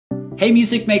Hey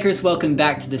music makers, welcome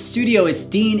back to the studio. It's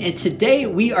Dean, and today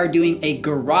we are doing a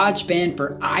GarageBand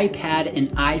for iPad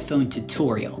and iPhone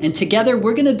tutorial. And together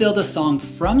we're gonna build a song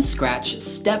from scratch,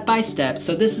 step by step,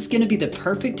 so this is gonna be the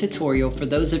perfect tutorial for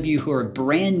those of you who are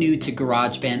brand new to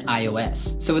GarageBand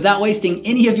iOS. So without wasting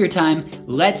any of your time,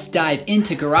 let's dive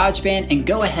into GarageBand and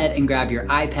go ahead and grab your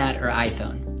iPad or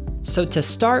iPhone. So to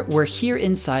start, we're here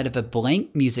inside of a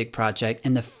blank music project,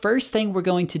 and the first thing we're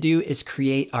going to do is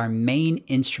create our main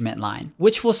instrument line,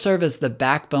 which will serve as the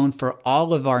backbone for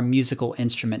all of our musical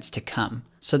instruments to come.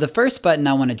 So the first button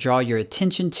I want to draw your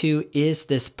attention to is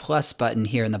this plus button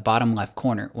here in the bottom left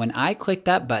corner. When I click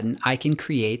that button, I can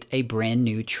create a brand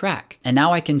new track. And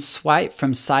now I can swipe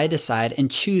from side to side and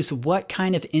choose what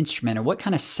kind of instrument or what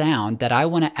kind of sound that I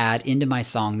want to add into my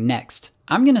song next.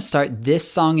 I'm going to start this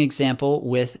song example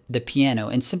with the piano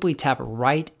and simply tap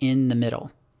right in the middle.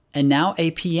 And now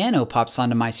a piano pops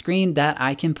onto my screen that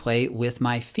I can play with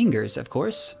my fingers, of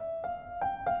course.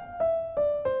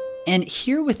 And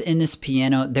here within this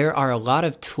piano, there are a lot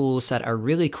of tools that are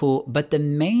really cool, but the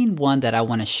main one that I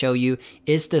want to show you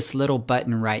is this little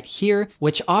button right here,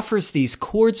 which offers these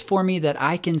chords for me that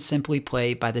I can simply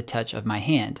play by the touch of my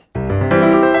hand.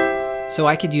 So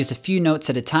I could use a few notes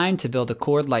at a time to build a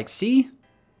chord like C,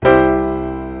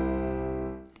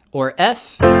 or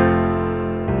F,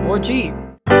 or G,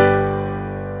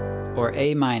 or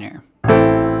A minor.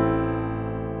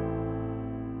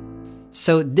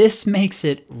 So this makes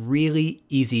it really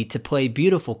easy to play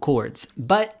beautiful chords,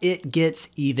 but it gets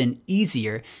even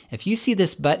easier. If you see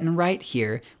this button right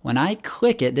here, when I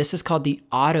click it, this is called the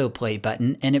autoplay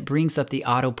button, and it brings up the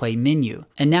autoplay menu.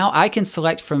 And now I can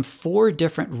select from 4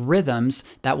 different rhythms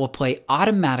that will play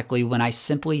automatically when I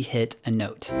simply hit a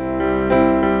note.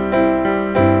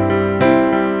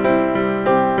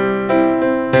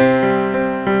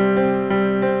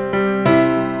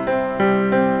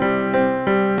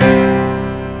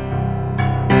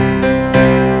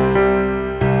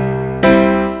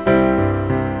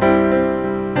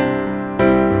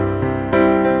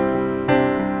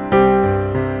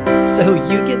 So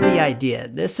you get the idea.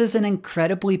 This is an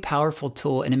incredibly powerful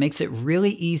tool, and it makes it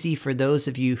really easy for those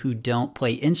of you who don't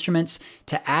play instruments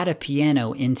to add a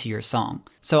piano into your song.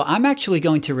 So I'm actually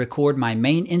going to record my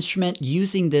main instrument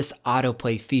using this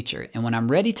autoplay feature. And when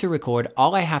I'm ready to record,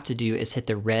 all I have to do is hit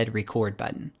the red record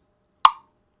button.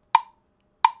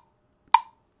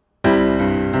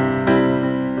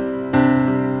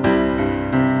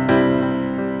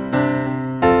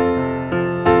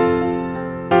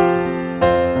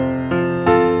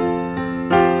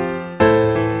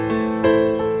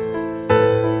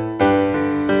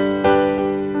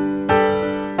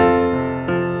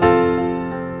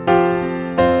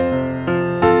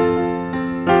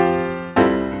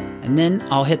 And then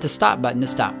I'll hit the stop button to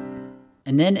stop.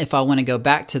 And then if I want to go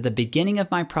back to the beginning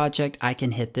of my project, I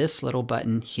can hit this little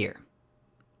button here.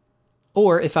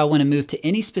 Or if I want to move to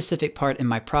any specific part in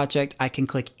my project, I can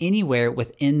click anywhere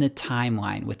within the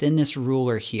timeline, within this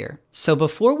ruler here. So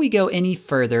before we go any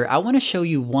further, I want to show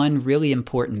you one really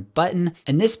important button,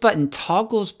 and this button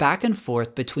toggles back and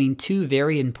forth between 2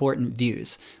 very important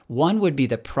views. One would be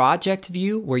the project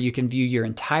view, where you can view your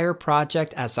entire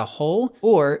project as a whole,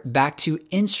 or back to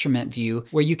instrument view,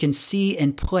 where you can see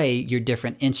and play your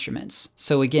different instruments.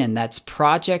 So again, that's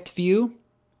project view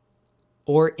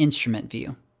or instrument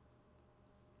view.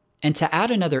 And to add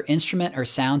another instrument or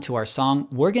sound to our song,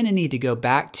 we're going to need to go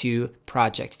back to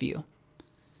project view.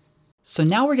 So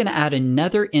now we're going to add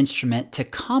another instrument to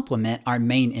complement our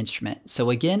main instrument. So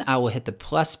again, I will hit the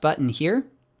plus button here.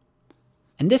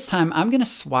 And this time I'm going to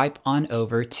swipe on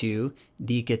over to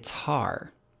the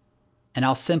guitar. And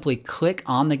I'll simply click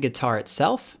on the guitar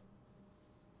itself.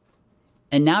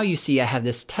 And now you see I have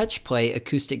this touch play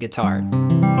acoustic guitar.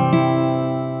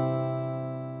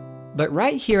 But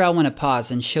right here I want to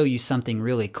pause and show you something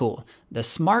really cool. The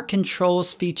Smart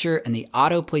Controls feature and the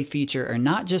Autoplay feature are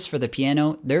not just for the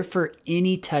piano, they're for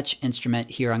any touch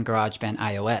instrument here on GarageBand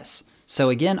iOS. So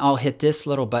again, I'll hit this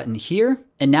little button here,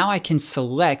 and now I can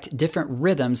select different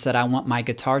rhythms that I want my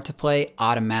guitar to play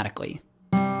automatically.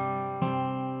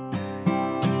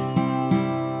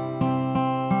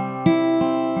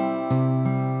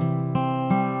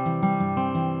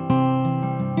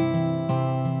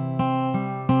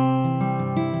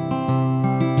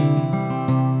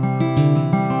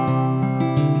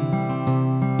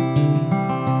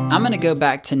 I'm going to go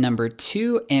back to number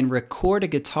 2 and record a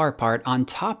guitar part on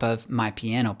top of my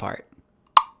piano part.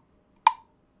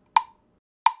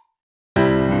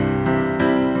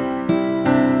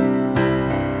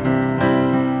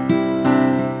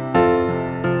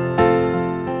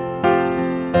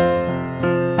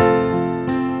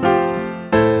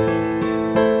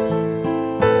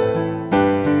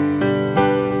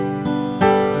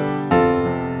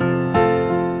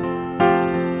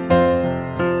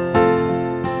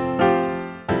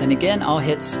 again, I'll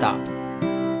hit stop.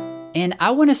 And I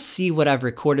want to see what I've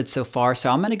recorded so far, so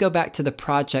I'm going to go back to the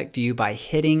project view by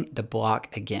hitting the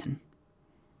block again.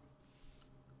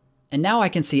 And now I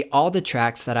can see all the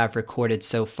tracks that I've recorded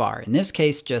so far. In this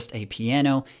case, just a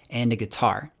piano and a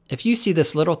guitar. If you see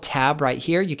this little tab right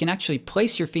here, you can actually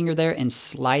place your finger there and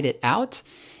slide it out.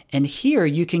 And here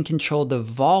you can control the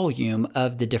volume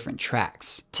of the different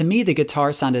tracks. To me, the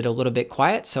guitar sounded a little bit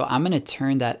quiet, so I'm going to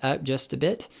turn that up just a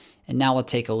bit. And now we'll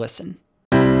take a listen.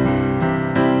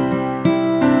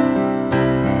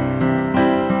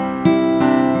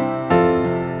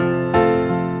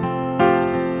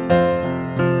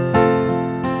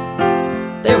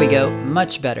 There we go,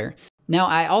 much better. Now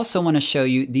I also want to show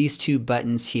you these two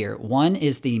buttons here. One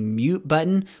is the mute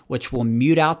button, which will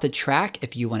mute out the track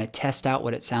if you want to test out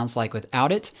what it sounds like without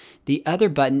it. The other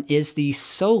button is the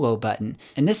solo button.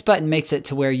 And this button makes it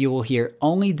to where you will hear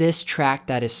only this track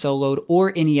that is soloed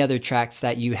or any other tracks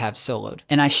that you have soloed.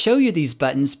 And I show you these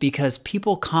buttons because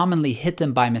people commonly hit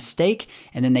them by mistake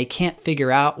and then they can't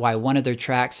figure out why one of their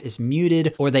tracks is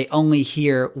muted or they only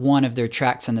hear one of their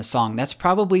tracks in the song. That's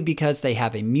probably because they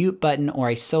have a mute button or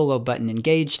a solo button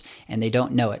engaged and they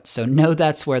don't know it. So know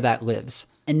that's where that lives.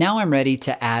 And now I'm ready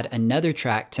to add another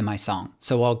track to my song.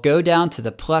 So I'll go down to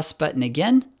the plus button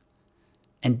again.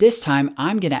 And this time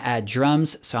I'm going to add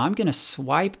drums. So I'm going to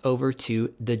swipe over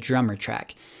to the drummer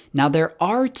track. Now there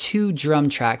are two drum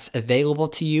tracks available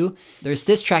to you. There's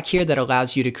this track here that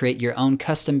allows you to create your own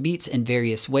custom beats in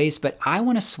various ways, but I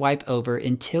want to swipe over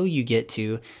until you get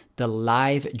to the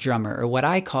live drummer, or what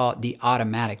I call the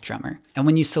automatic drummer. And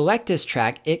when you select this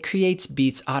track, it creates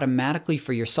beats automatically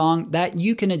for your song that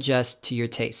you can adjust to your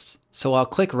taste. So I'll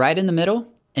click right in the middle.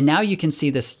 And now you can see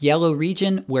this yellow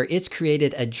region where it's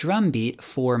created a drum beat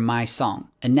for my song.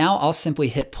 And now I'll simply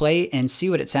hit play and see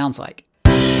what it sounds like.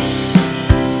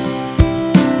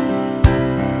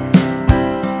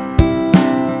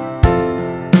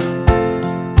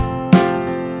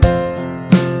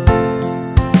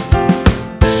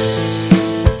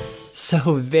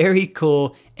 So very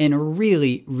cool and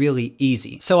really, really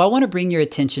easy. So I want to bring your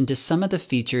attention to some of the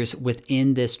features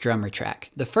within this drummer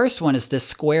track. The first one is this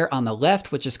square on the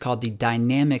left, which is called the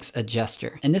dynamics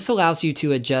adjuster. And this allows you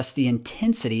to adjust the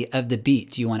intensity of the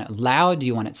beat. Do you want it loud? Do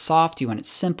you want it soft? Do you want it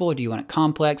simple? Do you want it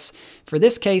complex? For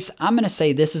this case, I'm going to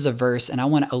say this is a verse and I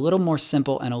want it a little more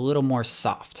simple and a little more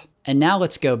soft. And now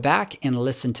let's go back and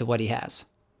listen to what he has.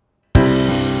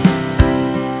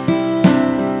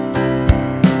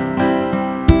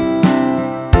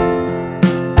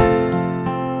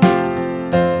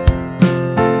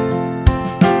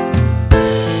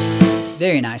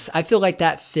 Very nice. I feel like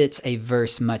that fits a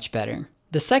verse much better.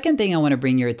 The second thing I want to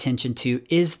bring your attention to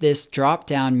is this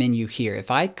drop-down menu here.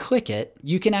 If I click it,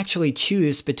 you can actually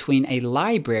choose between a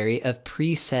library of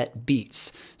preset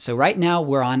beats. So right now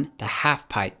we're on the half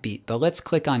pipe beat, but let's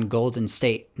click on Golden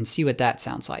State and see what that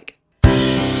sounds like.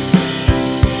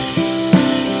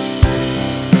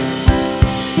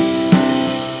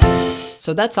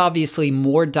 So that's obviously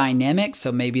more dynamic,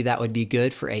 so maybe that would be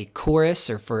good for a chorus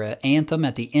or for an anthem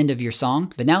at the end of your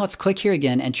song. But now let's click here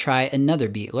again and try another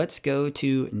beat. Let's go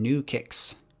to New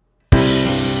Kicks.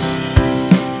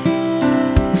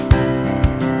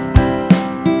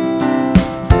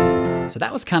 So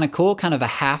that was kind of cool, kind of a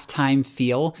halftime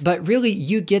feel, but really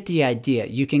you get the idea.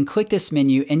 You can click this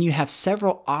menu and you have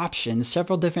several options,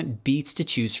 several different beats to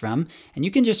choose from, and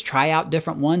you can just try out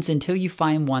different ones until you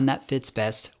find one that fits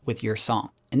best with your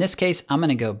song. In this case, I'm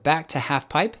gonna go back to half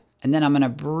pipe, and then I'm gonna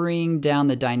bring down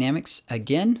the dynamics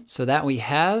again so that we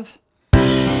have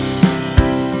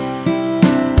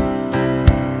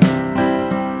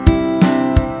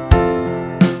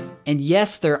And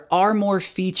yes, there are more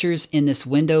features in this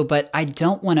window, but I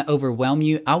don't want to overwhelm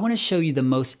you. I want to show you the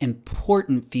most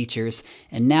important features.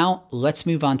 And now let's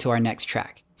move on to our next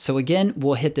track. So again,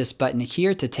 we'll hit this button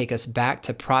here to take us back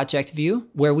to project view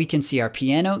where we can see our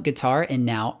piano, guitar, and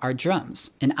now our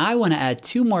drums. And I want to add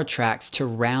two more tracks to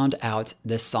round out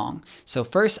this song. So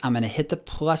first I'm going to hit the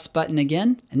plus button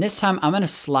again. And this time I'm going to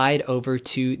slide over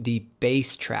to the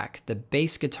bass track, the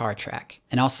bass guitar track.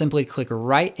 And I'll simply click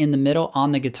right in the middle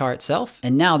on the guitar itself.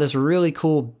 And now this really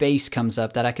cool bass comes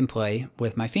up that I can play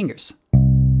with my fingers.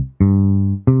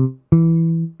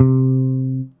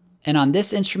 And on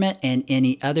this instrument and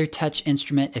any other touch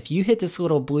instrument, if you hit this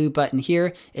little blue button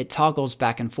here, it toggles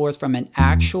back and forth from an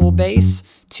actual bass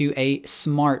to a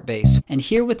smart bass. And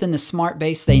here within the smart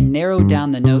bass, they narrow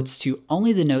down the notes to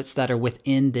only the notes that are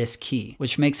within this key,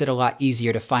 which makes it a lot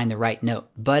easier to find the right note.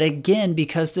 But again,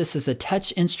 because this is a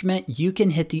touch instrument, you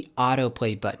can hit the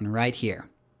autoplay button right here.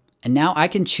 And now I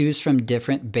can choose from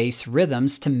different bass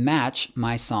rhythms to match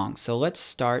my song. So let's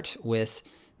start with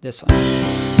this one.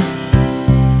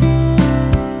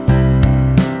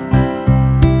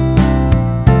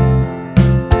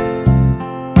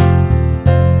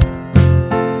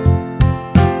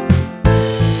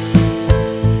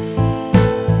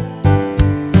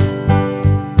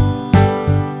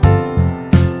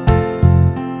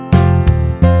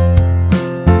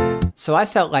 So I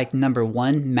felt like number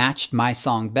 1 matched my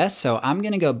song best, so I'm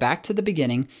gonna go back to the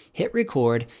beginning, hit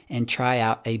record, and try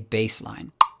out a bass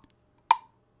line.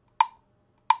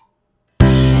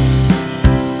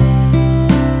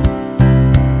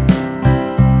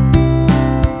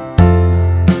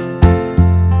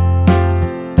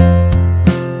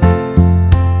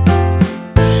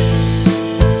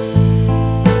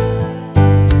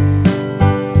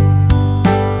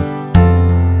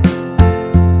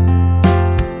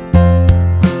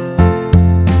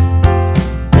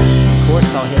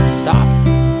 I'll hit stop.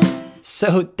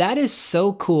 So that is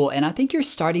so cool, and I think you're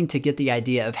starting to get the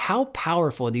idea of how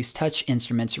powerful these touch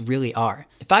instruments really are.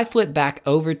 If I flip back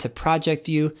over to project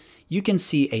view, you can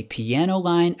see a piano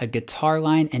line, a guitar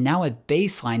line, and now a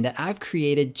bass line that I've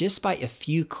created just by a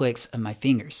few clicks of my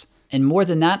fingers. And more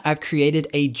than that, I've created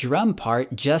a drum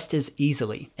part just as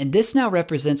easily. And this now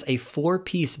represents a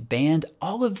 4-piece band,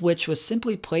 all of which was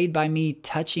simply played by me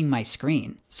touching my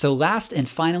screen. So last and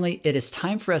finally, it is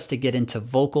time for us to get into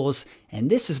vocals, and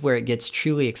this is where it gets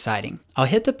truly exciting. I'll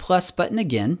hit the plus button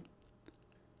again,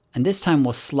 and this time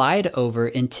we'll slide over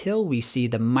until we see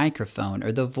the microphone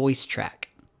or the voice track.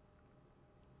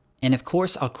 And of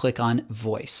course, I'll click on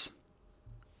voice.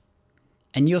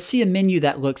 And you'll see a menu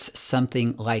that looks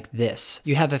something like this.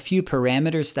 You have a few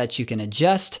parameters that you can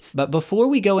adjust, but before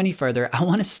we go any further, I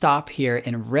want to stop here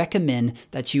and recommend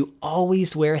that you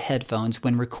always wear headphones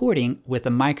when recording with a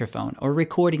microphone, or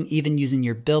recording even using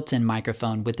your built-in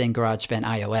microphone within GarageBand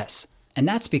iOS. And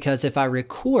that's because if I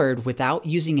record without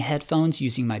using headphones,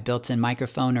 using my built-in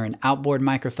microphone or an outboard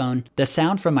microphone, the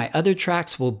sound from my other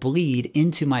tracks will bleed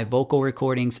into my vocal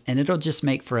recordings, and it'll just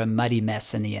make for a muddy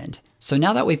mess in the end. So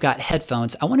now that we've got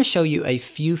headphones, I want to show you a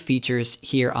few features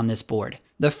here on this board.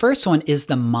 The first one is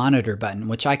the monitor button,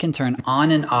 which I can turn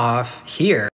on and off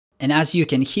here. And as you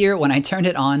can hear, when I turn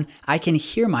it on, I can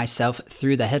hear myself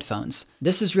through the headphones.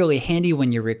 This is really handy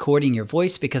when you're recording your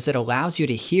voice because it allows you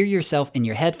to hear yourself in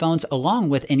your headphones along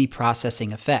with any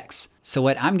processing effects. So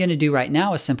what I'm gonna do right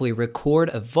now is simply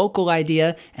record a vocal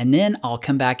idea, and then I'll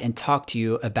come back and talk to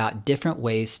you about different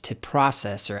ways to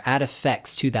process or add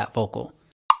effects to that vocal.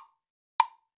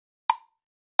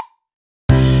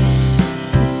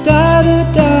 Da,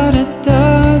 da, da, da,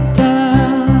 da, da.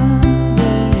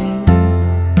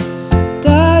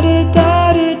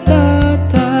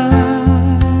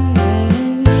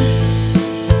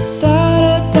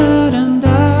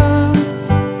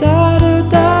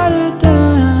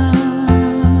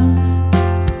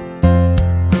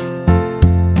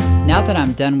 Now that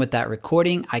I'm done with that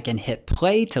recording, I can hit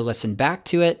play to listen back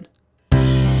to it.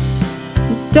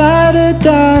 Da, da,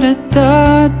 da, da,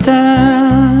 da,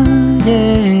 da,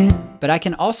 yeah. But I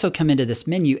can also come into this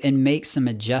menu and make some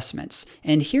adjustments.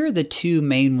 And here are the two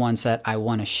main ones that I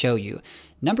want to show you.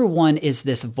 Number 1 is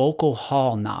this vocal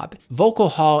hall knob. Vocal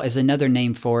hall is another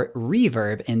name for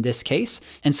reverb in this case.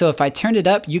 And so if I turn it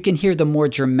up, you can hear the more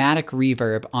dramatic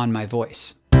reverb on my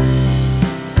voice.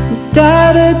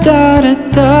 Da, da, da, da,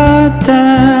 da,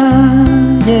 da,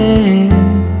 yeah.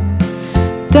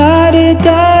 Da, da,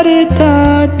 da, da,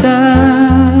 da, da,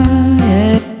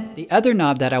 yeah. The other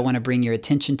knob that I want to bring your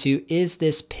attention to is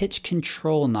this pitch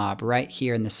control knob right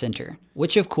here in the center,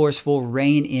 which of course will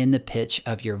rein in the pitch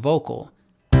of your vocal.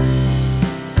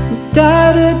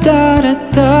 Da, da, da, da,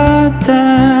 da,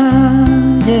 da,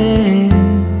 yeah.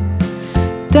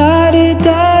 Da, da,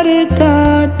 da, da,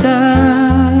 da, da,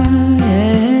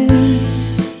 yeah.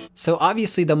 So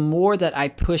obviously the more that I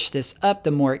push this up, the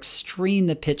more extreme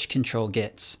the pitch control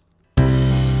gets.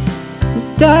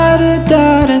 Da, da,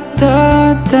 da, da,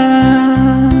 da,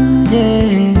 da,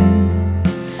 yeah.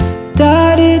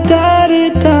 Da, da, da, da,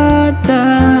 da,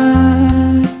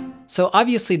 da. So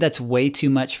obviously that's way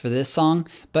too much for this song,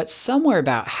 but somewhere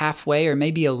about halfway or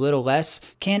maybe a little less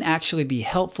can actually be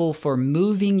helpful for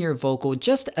moving your vocal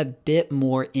just a bit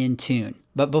more in tune.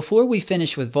 But before we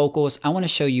finish with vocals, I want to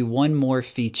show you one more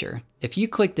feature. If you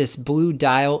click this blue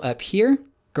dial up here,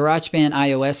 GarageBand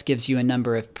iOS gives you a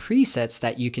number of presets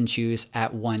that you can choose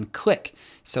at one click.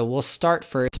 So we'll start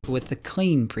first with the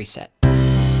clean preset.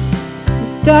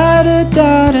 Da, da,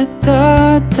 da, da,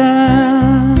 da,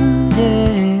 da,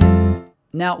 yeah.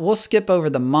 Now we'll skip over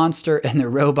the monster and the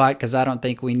robot because I don't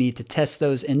think we need to test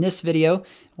those in this video.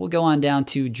 We'll go on down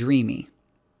to dreamy.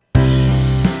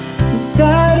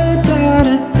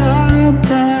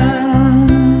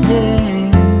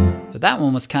 So that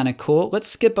one was kind of cool. Let's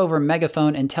skip over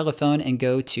megaphone and telephone and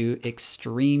go to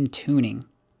extreme tuning.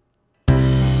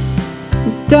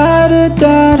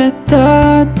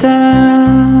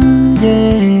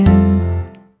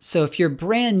 So if you're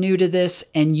brand new to this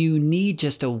and you need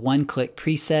just a one-click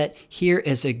preset, here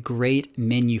is a great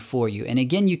menu for you. And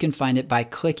again, you can find it by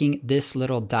clicking this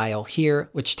little dial here,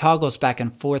 which toggles back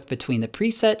and forth between the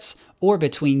presets or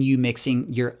between you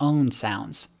mixing your own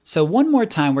sounds. So one more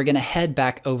time, we're gonna head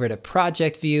back over to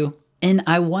project view. And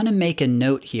I wanna make a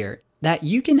note here that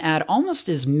you can add almost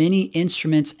as many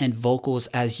instruments and vocals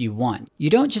as you want.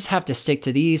 You don't just have to stick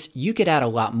to these. You could add a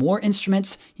lot more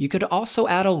instruments. You could also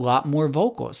add a lot more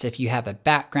vocals if you have a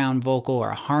background vocal or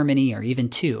a harmony or even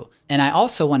two. And I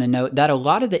also want to note that a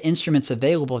lot of the instruments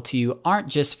available to you aren't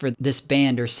just for this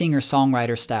band or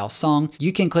singer-songwriter style song.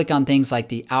 You can click on things like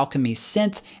the Alchemy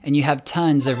synth and you have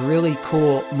tons of really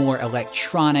cool, more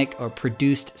electronic or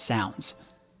produced sounds.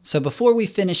 So before we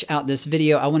finish out this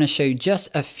video, I want to show you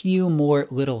just a few more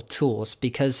little tools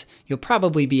because you'll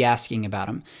probably be asking about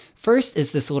them. First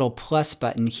is this little plus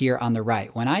button here on the right.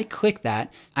 When I click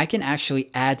that, I can actually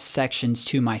add sections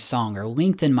to my song or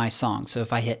lengthen my song. So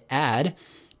if I hit add,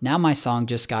 now my song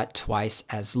just got twice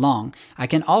as long. I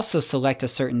can also select a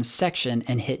certain section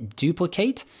and hit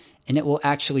duplicate, and it will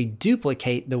actually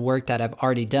duplicate the work that I've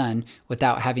already done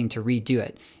without having to redo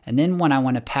it. And then when I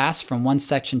want to pass from one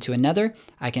section to another,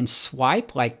 I can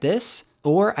swipe like this,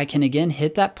 or I can again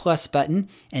hit that plus button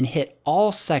and hit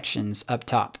all sections up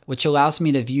top, which allows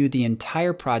me to view the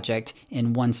entire project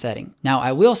in one setting. Now,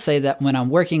 I will say that when I'm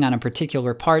working on a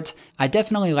particular part, I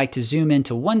definitely like to zoom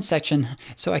into one section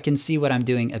so I can see what I'm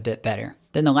doing a bit better.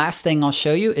 Then the last thing I'll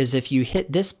show you is if you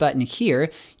hit this button here,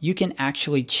 you can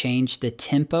actually change the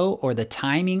tempo or the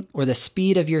timing or the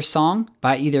speed of your song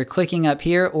by either clicking up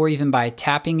here or even by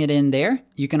tapping it in there.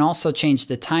 You can also change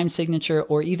the time signature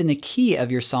or even the key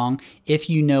of your song if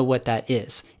you know what that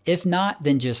is. If not,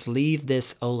 then just leave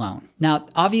this alone. Now,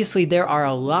 obviously there are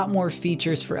a lot more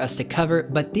features for us to cover,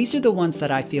 but these are the ones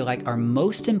that I feel like are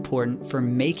most important for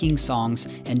making songs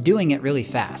and doing it really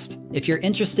fast. If you're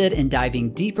interested in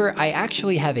diving deeper, I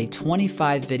actually have a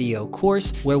 25 video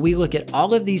course where we look at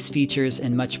all of these features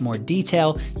in much more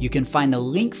detail. You can find the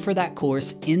link for that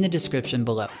course in the description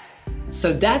below.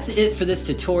 So that's it for this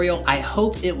tutorial. I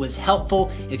hope it was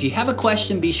helpful. If you have a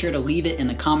question, be sure to leave it in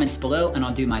the comments below and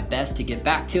I'll do my best to get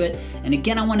back to it. And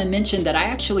again, I want to mention that I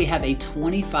actually have a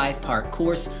 25-part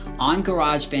course on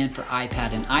GarageBand for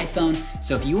iPad and iPhone.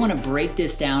 So if you want to break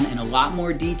this down in a lot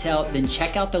more detail, then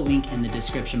check out the link in the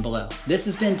description below. This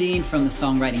has been Dean from the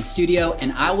Songwriting Studio,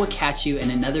 and I will catch you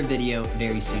in another video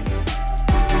very soon.